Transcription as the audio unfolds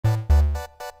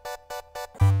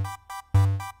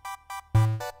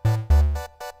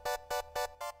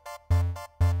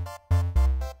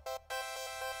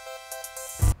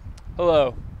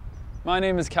Hello, my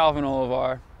name is Calvin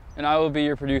Olivar, and I will be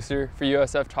your producer for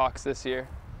USF Talks this year.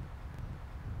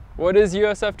 What is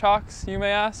USF Talks, you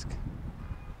may ask?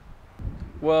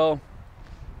 Well,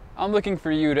 I'm looking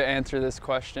for you to answer this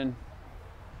question.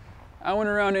 I went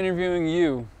around interviewing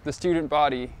you, the student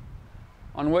body,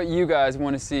 on what you guys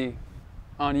want to see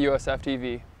on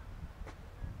USFtv.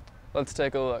 Let's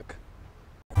take a look.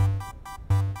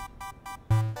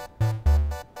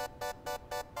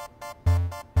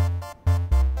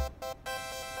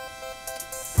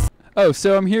 Oh,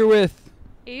 so I'm here with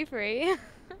Avery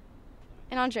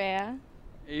and Andrea.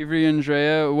 Avery and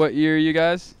Andrea. What year are you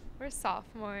guys? We're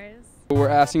sophomores. We're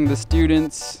asking the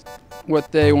students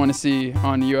what they want to see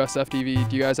on USFtv.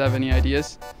 Do you guys have any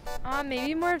ideas?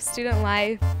 Maybe more of student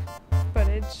life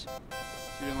footage.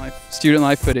 Student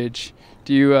life footage.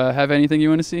 Do you have anything you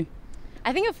want to see?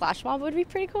 I think a flash mob would be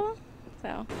pretty cool. So.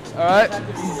 All right.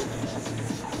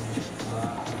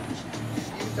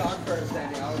 You talk first,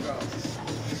 Danny. I'll go.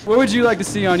 What would you like to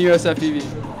see on USFtv?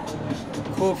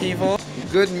 Cool people.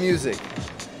 Good music.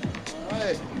 All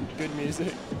right. Good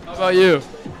music. How about you?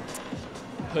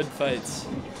 Hood fights.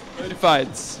 Hood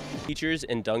fights. Teachers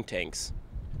and dunk tanks.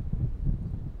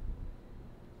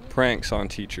 Pranks on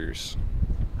teachers.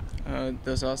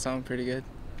 Those all sound pretty good.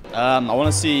 I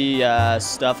want to see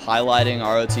stuff highlighting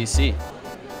ROTC.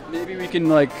 Maybe we can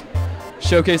like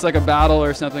showcase like a battle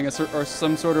or something, or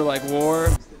some sort of like war.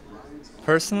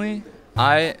 Personally,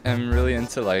 I am really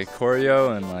into like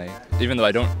choreo and like, even though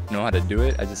I don't know how to do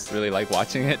it, I just really like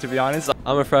watching it, to be honest.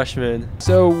 I'm a freshman.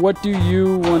 So what do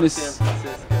you want to see?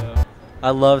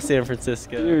 I love San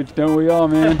Francisco. Dude, don't we all,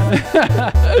 man?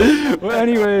 Well,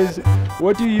 anyways,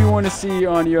 what do you want to see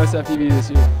on USFtv this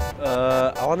year?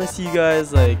 I want to see you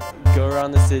guys like go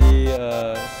around the city,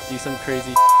 do some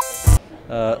crazy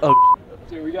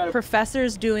Dude, we got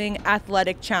professors doing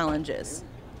athletic challenges.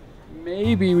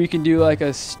 Maybe we can do like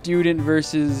a student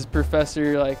versus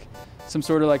professor, like some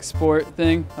sort of like sport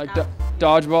thing, like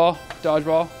dodgeball.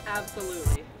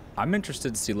 Absolutely. I'm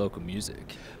interested to see local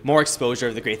music. More exposure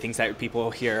of the great things that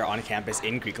people here on campus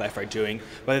in Greek life are doing,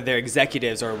 whether they're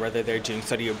executives or whether they're doing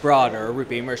study abroad or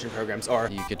Rupi immersion programs. Or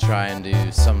you could try and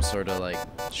do some sort of like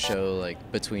show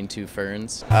like between two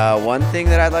ferns. One thing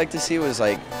that I'd like to see was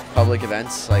like public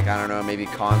events, like I don't know, maybe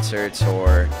concerts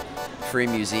or free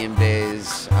museum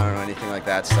days. I don't know, anything like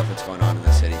that, stuff that's going on in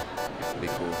the city. It'd be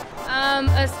cool.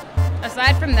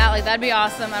 Aside from that, like that'd be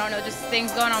awesome. I don't know, just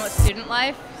things going on with student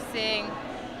life, seeing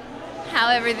how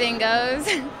everything goes.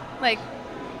 Like,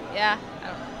 yeah, I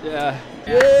don't know.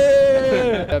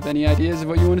 Yeah. Have any ideas of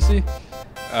what you want to see?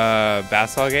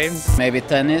 Basketball games? Maybe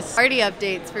tennis. Party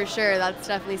updates for sure. That's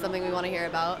definitely something we want to hear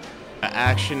about.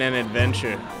 action and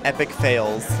adventure. Epic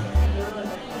fails.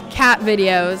 Cat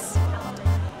videos.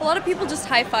 A lot of people just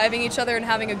high-fiving each other and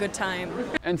having a good time.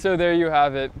 And so there you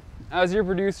have it. As your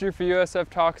producer for USF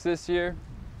Talks this year,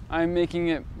 I'm making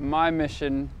it my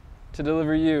mission to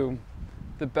deliver you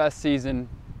the best season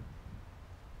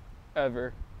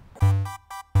ever.